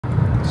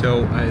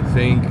So I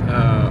think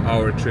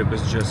our trip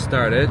has just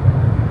started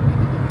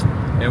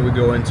and we're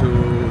going to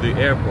the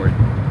airport.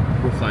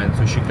 We're flying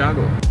to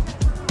Chicago.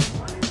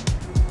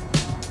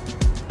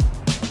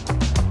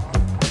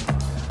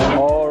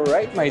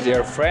 Alright, my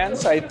dear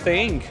friends, I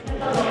think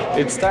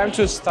it's time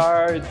to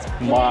start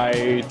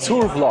my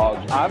tour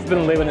vlog. I've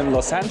been living in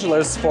Los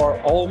Angeles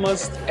for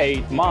almost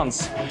 8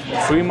 months,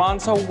 3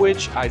 months of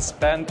which I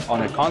spent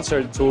on a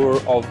concert tour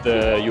of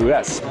the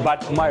US.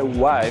 But my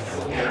wife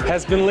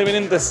has been living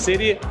in the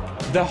city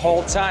the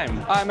whole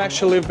time. I'm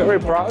actually very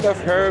proud of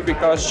her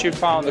because she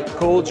found a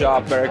cool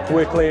job very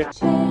quickly.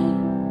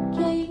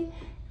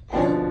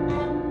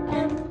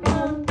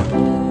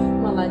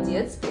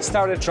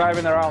 Started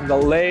driving around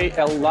LA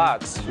a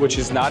lot, which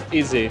is not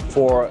easy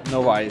for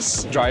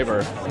novice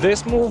driver.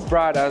 This move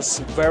brought us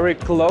very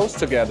close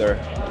together.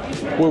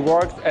 We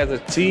worked as a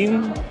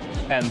team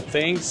and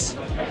things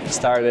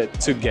started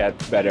to get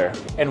better.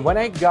 And when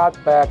I got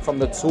back from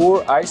the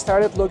tour, I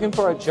started looking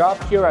for a job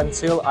here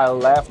until I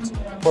left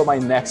for my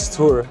next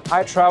tour.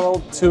 I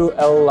traveled to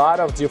a lot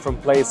of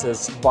different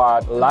places,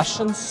 but La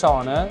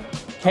Chansona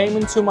came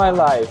into my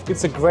life.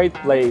 It's a great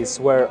place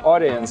where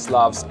audience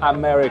loves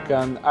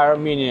American,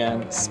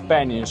 Armenian,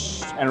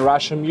 Spanish and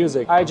Russian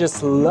music. I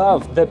just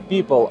love the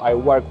people I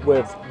work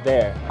with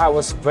there. I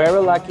was very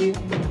lucky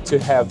to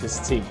have this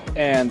team.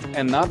 And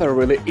another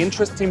really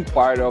interesting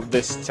part of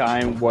this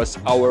time was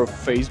our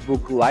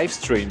Facebook live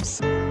streams.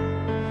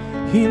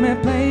 He may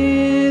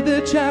play the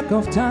Jack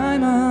of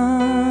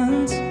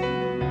Diamonds,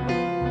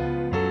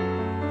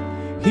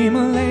 he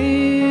may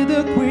lay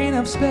the Queen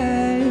of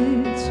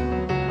Spades,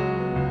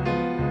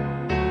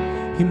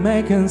 he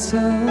may cancel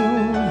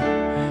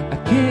a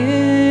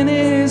key in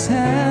his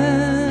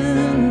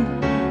hand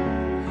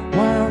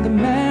while the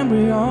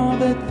memory of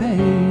it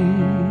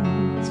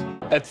fades.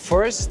 At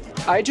first,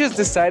 I just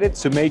decided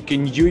to make a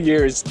New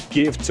Year's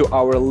gift to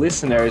our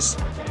listeners,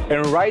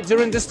 and right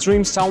during the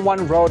stream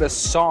someone wrote a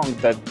song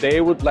that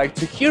they would like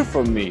to hear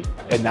from me.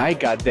 And I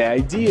got the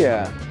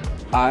idea.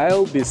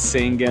 I'll be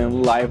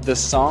singing live the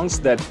songs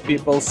that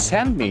people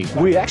send me.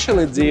 We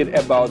actually did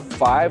about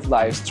 5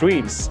 live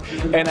streams,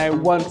 and I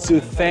want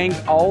to thank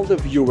all the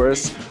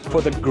viewers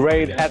for the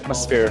great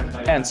atmosphere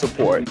and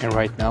support. And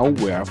right now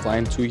we are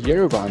flying to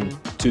Yerevan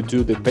to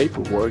do the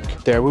paperwork.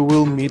 There we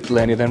will meet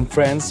Leonid and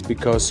Friends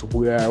because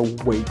we are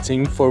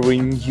waiting for a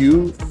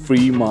new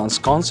 3 months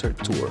concert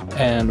tour.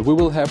 And we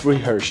will have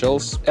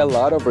rehearsals, a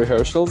lot of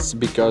rehearsals,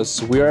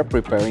 because we are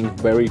preparing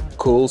very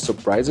cool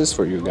surprises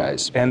for you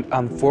guys. And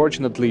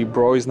unfortunately,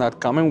 Bro is not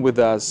coming with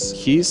us.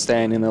 He's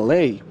staying in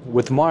LA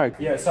with Mark.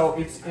 Yeah, so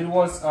it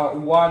was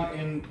 1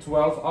 in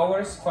 12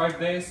 hours, 5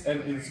 days,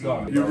 and it's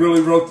gone. You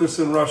really wrote this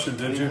in Russian,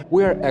 did you?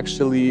 We are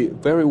actually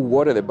very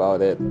worried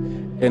about it,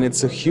 and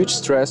it's a huge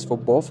stress for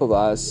both of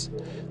us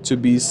to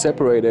be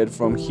separated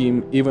from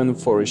him even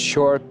for a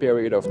short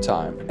period of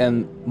time.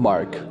 And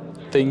Mark,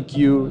 thank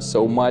you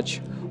so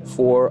much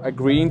for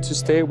agreeing to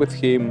stay with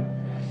him.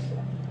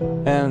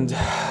 And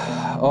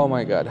oh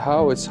my God,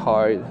 how it's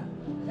hard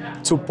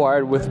to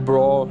part with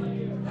Bro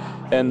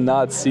and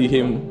not see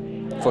him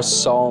for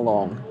so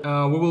long.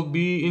 We will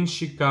be in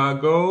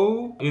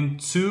Chicago in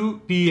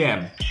 2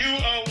 p.m.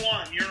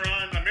 2:01, you're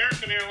on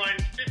American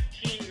Airlines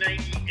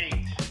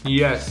 1598.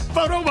 Yes.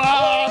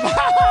 Photobomb!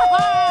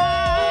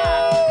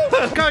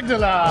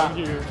 Thank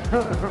you.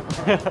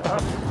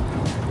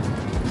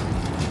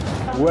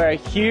 We're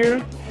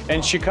here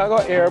in Chicago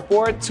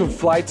airport to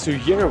fly to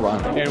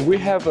Yerevan, and we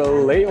have a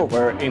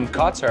layover in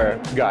Qatar,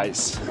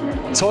 guys.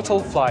 Total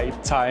flight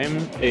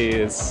time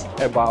is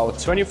about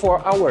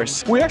 24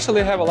 hours. We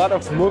actually have a lot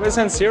of movies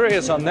and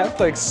series on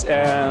Netflix,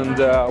 and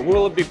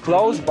we'll be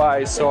close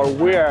by, so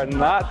we are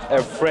not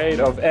afraid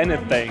of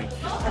anything.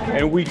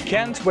 And we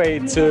can't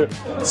wait to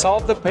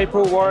solve the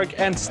paperwork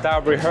and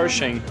start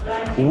rehearsing.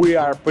 We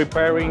are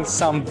preparing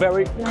some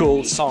very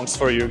cool songs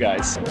for you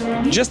guys.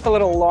 Just a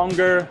little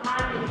longer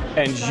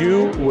and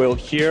you will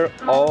hear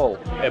all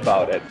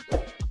about it.